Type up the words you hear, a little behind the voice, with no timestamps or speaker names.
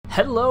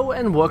Hello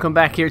and welcome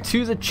back here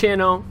to the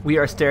channel. We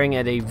are staring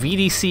at a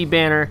VDC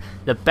banner,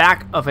 the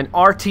back of an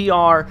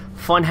RTR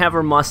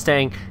Funhaver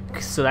Mustang,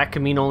 so that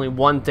can mean only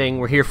one thing.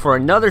 We're here for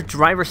another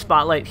driver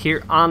spotlight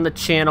here on the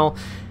channel,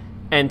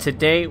 and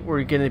today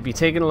we're going to be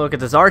taking a look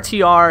at this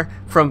RTR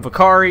from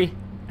Vicari,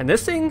 and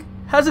this thing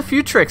has a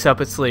few tricks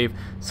up its sleeve,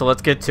 so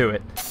let's get to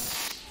it.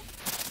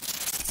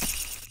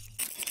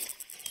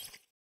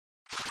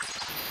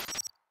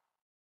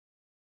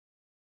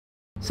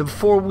 So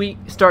before we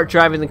start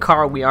driving the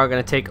car, we are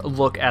going to take a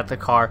look at the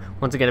car.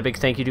 Once again, a big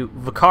thank you to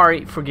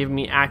Vicari for giving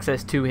me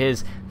access to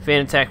his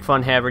Fanatec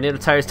Funhaver Nitto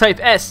Tires Type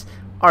S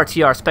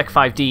RTR Spec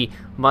 5D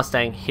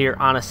Mustang here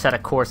on Assetto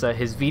Corsa,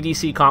 his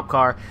VDC comp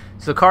car.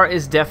 So the car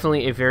is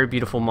definitely a very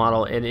beautiful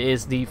model. It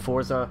is the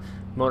Forza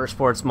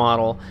Motorsports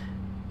model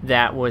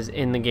that was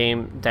in the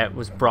game that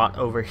was brought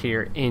over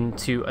here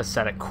into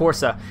Assetto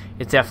Corsa.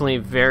 It's definitely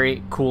a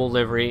very cool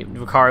livery.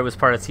 Vicari was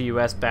part of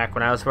TUS back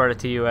when I was part of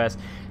TUS,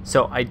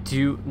 so I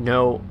do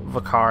know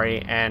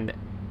Vicari, and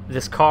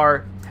this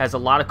car has a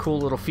lot of cool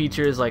little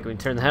features, like when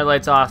you turn the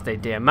headlights off, they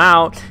dim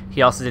out.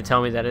 He also did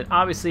tell me that it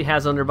obviously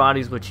has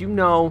underbodies, which you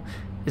know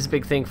is a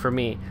big thing for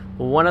me.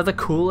 One of the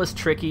coolest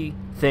tricky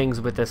things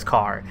with this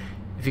car,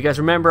 if you guys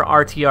remember,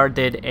 RTR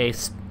did a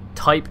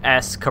Type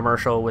S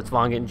commercial with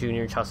Von Gittin Jr.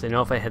 and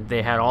SuperNOVA.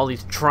 They had all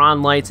these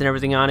Tron lights and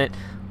everything on it.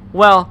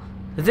 Well,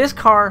 this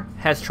car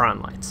has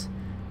Tron lights.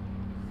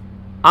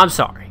 I'm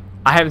sorry,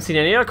 I haven't seen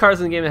any other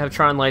cars in the game that have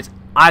Tron lights.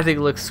 I think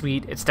it looks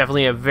sweet. It's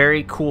definitely a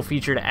very cool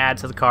feature to add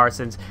to the car,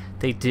 since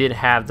they did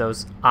have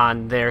those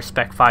on their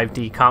Spec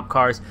 5D comp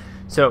cars.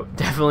 So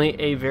definitely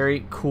a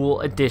very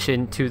cool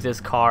addition to this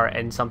car,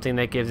 and something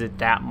that gives it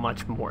that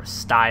much more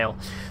style.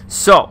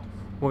 So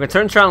we're gonna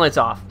turn the Tron lights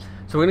off.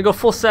 So we're going to go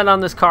full set on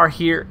this car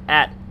here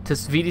at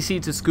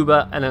VDC to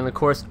Scuba, and then of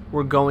course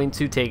we're going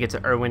to take it to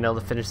Irwindale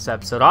to finish this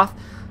episode off.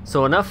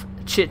 So enough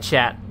chit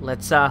chat.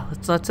 Let's have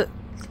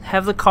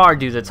the car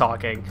do the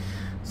talking.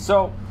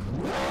 So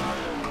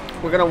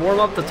we're going to warm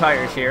up the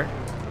tires here,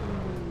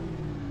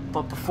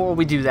 but before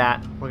we do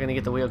that, we're going to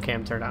get the wheel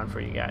cam turned on for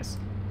you guys.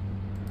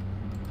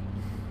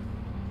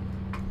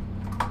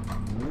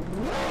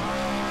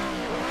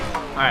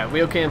 Alright,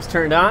 wheel cam's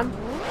turned on.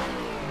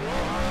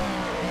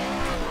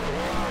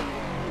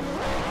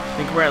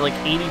 I think we're at like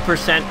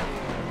 80%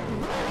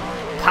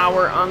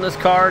 power on this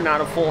car,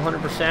 not a full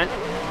 100%.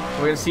 We're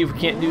going to see if we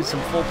can't do some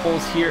full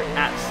pulls here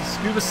at the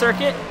Scuba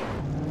circuit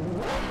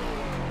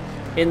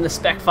in the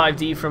Spec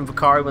 5D from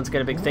Vicari. Once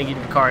again, a big thank you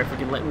to Vicari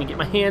for letting me get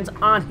my hands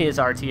on his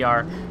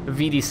RTR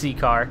VDC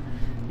car.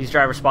 These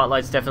driver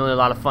spotlights definitely a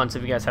lot of fun, so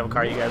if you guys have a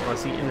car you guys want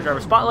to see in the driver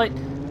spotlight,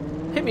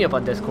 hit me up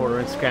on Discord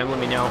or Instagram, let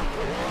me know.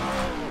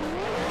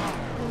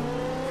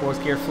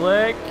 Fourth gear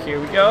flick, here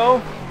we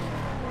go.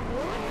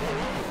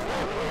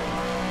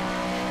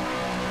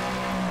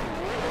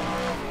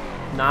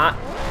 Not.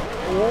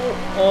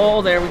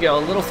 Oh, there we go.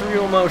 A little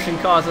 3-wheel motion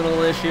causing a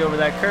little issue over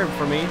that curve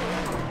for me.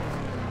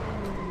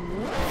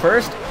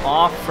 First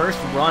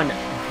run,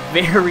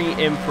 very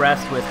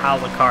impressed with how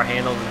the car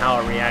handles and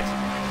how it reacts.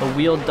 The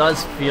wheel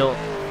does feel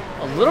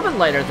a little bit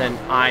lighter than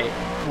I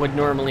would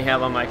normally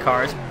have on my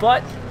cars,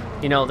 but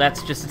you know,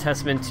 that's just a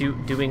testament to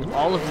doing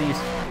all of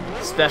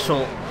these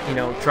special, you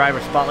know, driver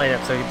spotlight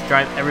ups, so you get to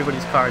drive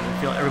everybody's cars and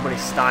feel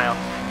everybody's style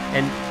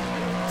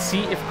and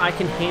see if I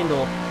can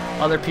handle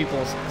other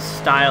people's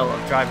style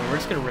of driving. We're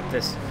just gonna rip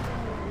this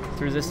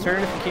through this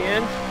turn if we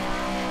can.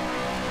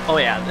 Oh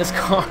yeah, this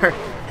car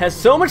has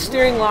so much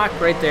steering lock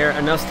right there,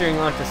 enough steering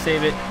lock to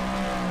save it,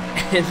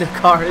 and the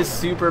car is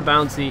super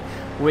bouncy,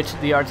 which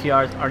the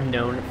RTRs are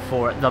known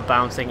for, the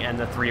bouncing and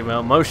the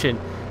 3-wheel motion.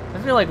 I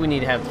feel like we need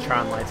to have the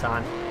Tron lights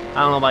on.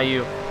 I don't know about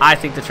you, I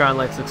think the Tron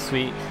lights look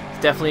sweet.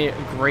 It's definitely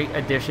a great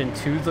addition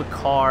to the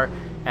car,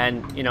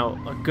 and you know,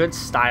 a good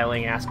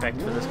styling aspect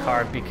for this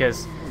car,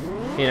 because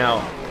you know,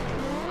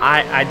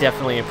 I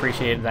definitely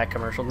appreciated that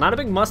commercial. Not a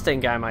big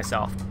Mustang guy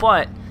myself,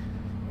 but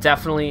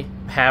definitely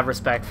have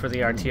respect for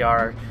the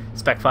RTR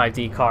Spec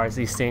 5D cars.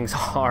 These things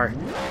are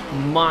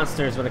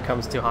monsters when it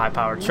comes to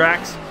high-powered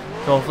tracks.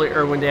 So hopefully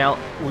Irwindale,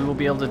 we will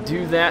be able to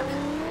do that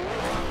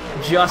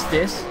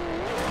justice.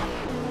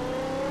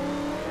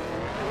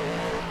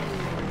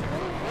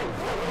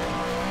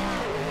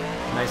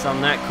 Nice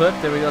on that clip.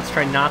 There we go. Let's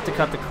try not to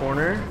cut the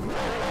corner.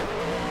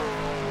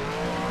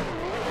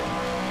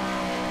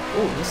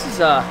 Ooh, this is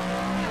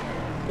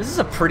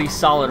a pretty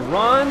solid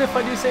run, if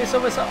I do say so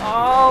myself.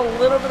 Oh, a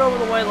little bit over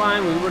the white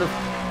line. We would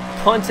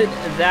have punted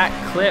that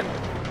clip.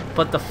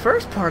 But the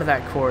first part of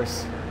that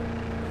course,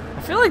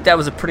 I feel like that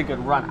was a pretty good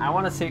run. I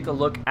want to take a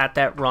look at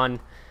that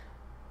run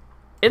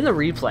in the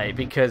replay,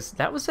 because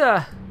that was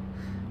a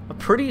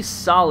pretty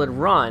solid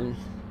run.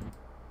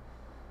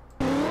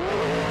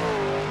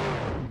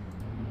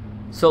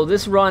 So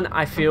this run,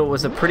 I feel,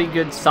 was a pretty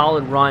good,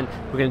 solid run.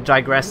 We're going to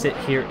digress it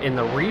here in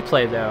the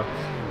replay, though.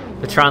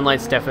 The Tron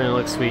lights definitely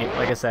look sweet.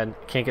 Like I said,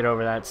 can't get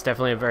over that. It's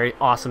definitely a very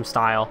awesome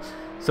style.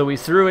 So we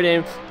threw it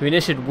in. We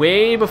initiated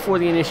way before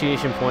the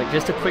initiation point.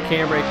 Just a quick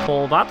handbrake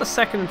pull, about the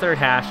second and third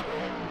hash.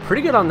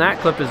 Pretty good on that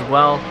clip as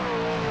well.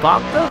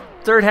 About the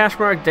third hash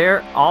mark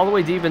there, all the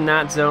way deep in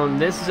that zone.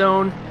 This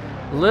zone,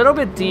 a little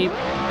bit deep,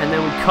 and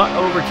then we cut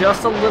over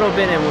just a little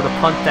bit and would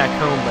have punched that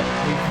cone, but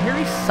a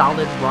very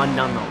solid run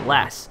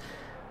nonetheless.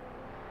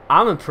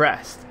 I'm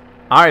impressed.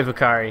 All right,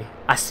 Vicari,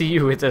 I see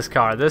you with this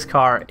car. This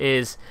car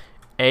is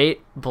a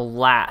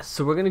blast.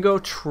 So we're going to go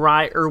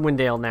try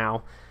Irwindale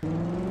now.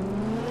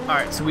 All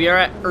right, so we are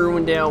at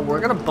Irwindale. We're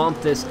going to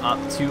bump this up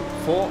to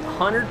full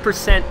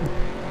 100%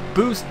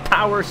 boost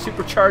power,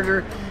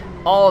 supercharger,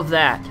 all of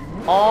that.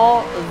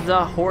 All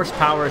the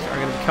horsepowers are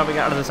going to be coming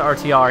out of this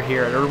RTR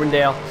here at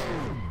Irwindale.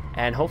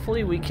 And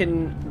hopefully we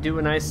can do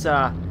a nice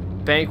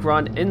bank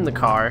run in the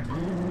car.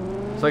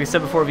 So like I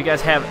said before, if you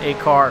guys have a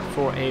car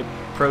for a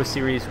Pro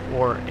Series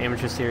or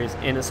Amateur Series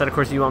in a set of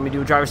courses you want me to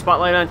do a driver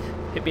spotlight on,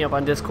 hit me up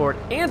on Discord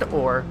and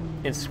or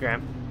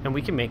Instagram, and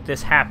we can make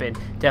this happen.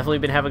 Definitely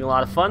been having a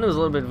lot of fun. There was a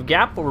little bit of a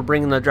gap, but we're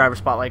bringing the driver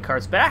spotlight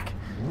cards back.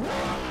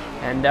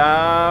 And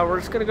we're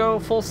just going to go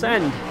full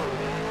send.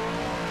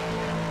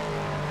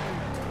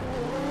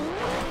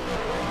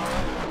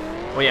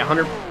 Oh yeah,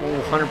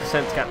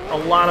 100%. It's got a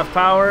lot of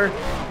power.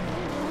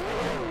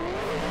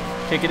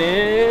 Kick it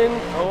in.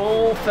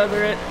 Oh,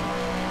 feather it.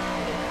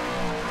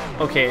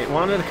 Okay, it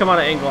wanted to come out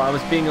of angle. I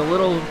was being a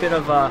little bit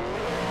of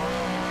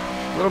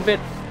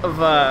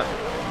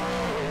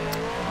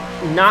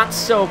not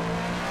so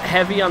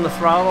heavy on the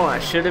throttle. I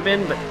should have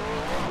been, but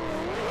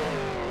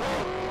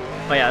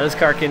oh yeah, this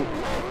car can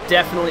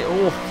definitely.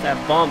 Oh, that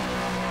bump.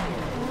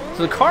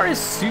 So the car is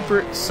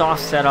super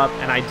soft setup,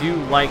 and I do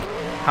like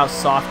how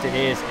soft it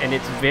is, and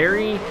it's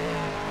very,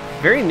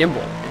 very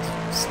nimble.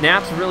 It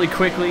snaps really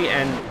quickly,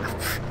 and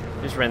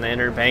just ran the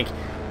inner bank.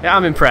 Yeah,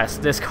 I'm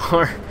impressed. This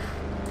car,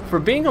 for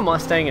being a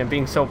Mustang and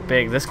being so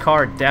big, this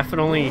car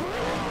definitely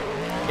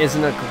is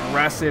an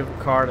aggressive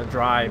car to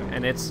drive,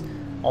 and it's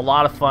a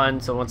lot of fun.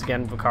 So once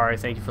again, Vicari,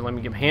 thank you for letting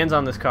me get my hands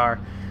on this car,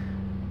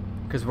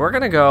 because we're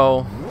gonna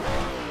go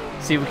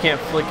see if we can't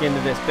flick into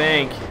this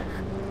bank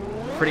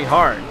pretty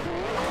hard.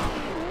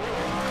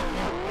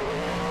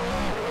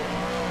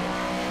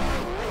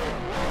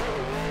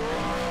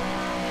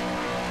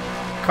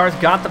 Car's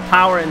got the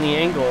power and the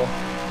angle.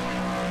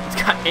 It's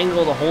got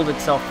angle to hold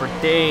itself for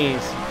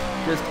days.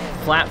 Just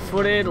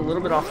flat-footed, a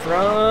little bit off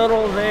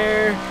throttle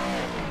there.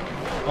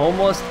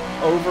 Almost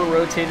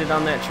over-rotated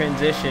on that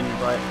transition,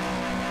 but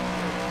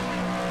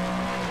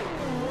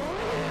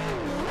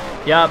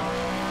yup,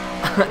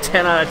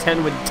 10 out of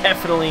 10 would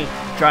definitely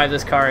drive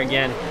this car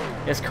again.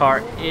 This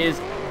car is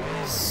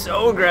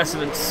so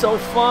aggressive and so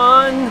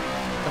fun.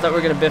 I thought we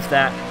were going to biff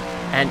that,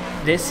 and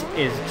this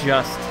is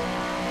just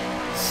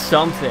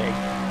something.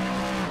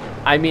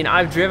 I mean,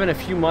 I've driven a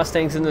few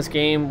Mustangs in this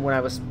game when I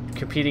was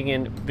competing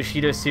in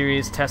Bushido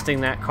Series,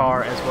 testing that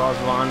car as well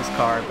as Ron's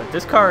car, but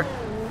this car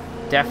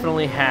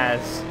definitely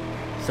has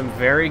some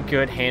very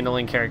good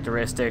handling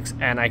characteristics,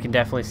 and I can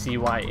definitely see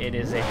why it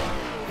is a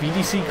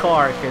VDC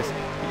car, because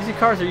VDC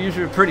cars are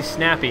usually pretty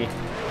snappy,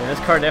 and this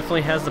car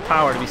definitely has the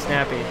power to be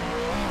snappy.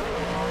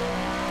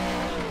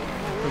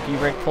 Quick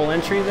E-brake pull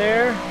entry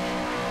there.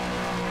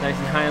 Nice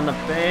and high on the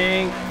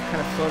bank. Kind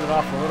of floated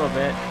off a little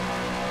bit.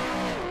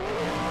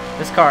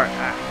 This car,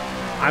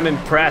 I'm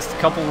impressed. A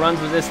couple runs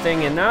with this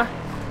thing, and I'm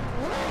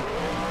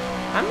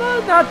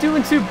not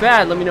doing too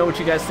bad. Let me know what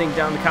you guys think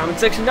down in the comment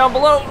section down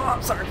below. Oh,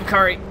 sorry,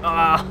 Vicari.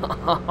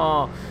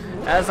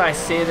 As I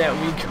say that,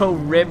 we go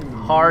rip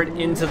hard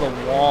into the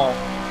wall.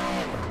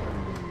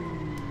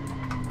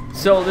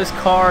 So this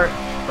car,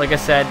 like I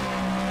said,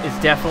 is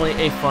definitely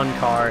a fun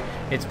car.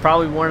 It's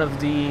probably one of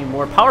the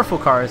more powerful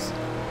cars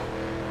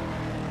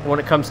when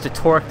it comes to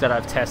torque that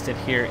I've tested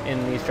here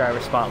in these driver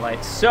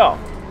spotlights. So,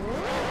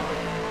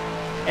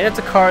 and it's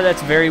a car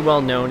that's very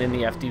well known in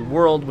the FD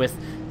world with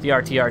the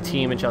RTR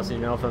team and Chelsea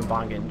DeNova and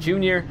Bongan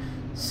Jr.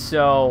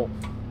 So,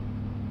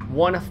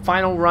 one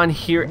final run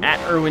here at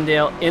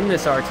Irwindale in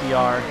this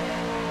RTR.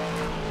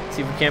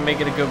 See if we can't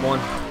make it a good one.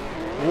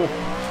 Ooh.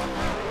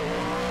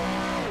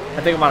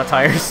 I think I'm out of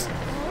tires.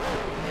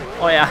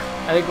 Oh yeah,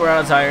 I think we're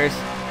out of tires.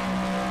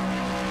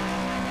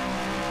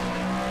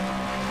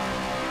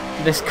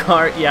 This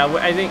car, yeah,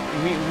 I think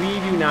we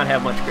do not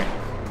have much grip.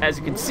 As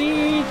you can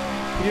see,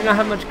 we do not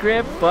have much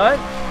grip, but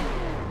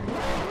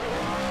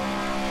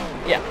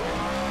yeah,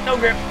 no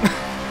grip.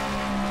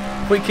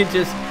 We could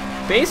just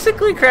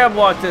basically crab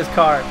walk this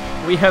car.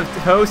 We have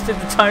toasted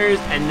the tires,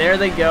 and there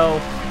they go.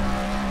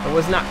 I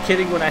was not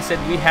kidding when I said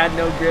we had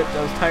no grip.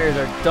 Those tires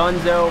are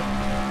donezo,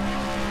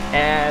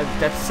 and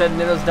that's said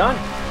and it's done.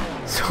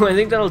 So I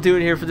think that'll do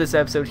it here for this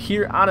episode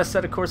here on A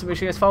Set of Courses. Make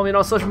sure you guys follow me on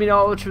all social media,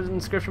 all which is in the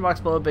description box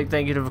below. Big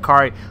thank you to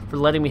Vicari for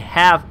letting me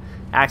have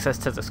access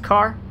to this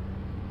car.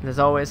 And as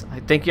always,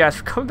 I thank you guys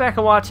for coming back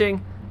and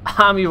watching.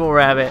 I'm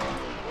EvlRabbit.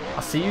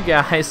 I'll see you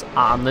guys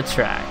on the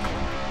track.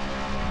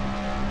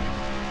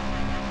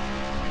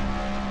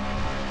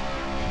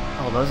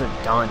 Oh, those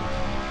are done.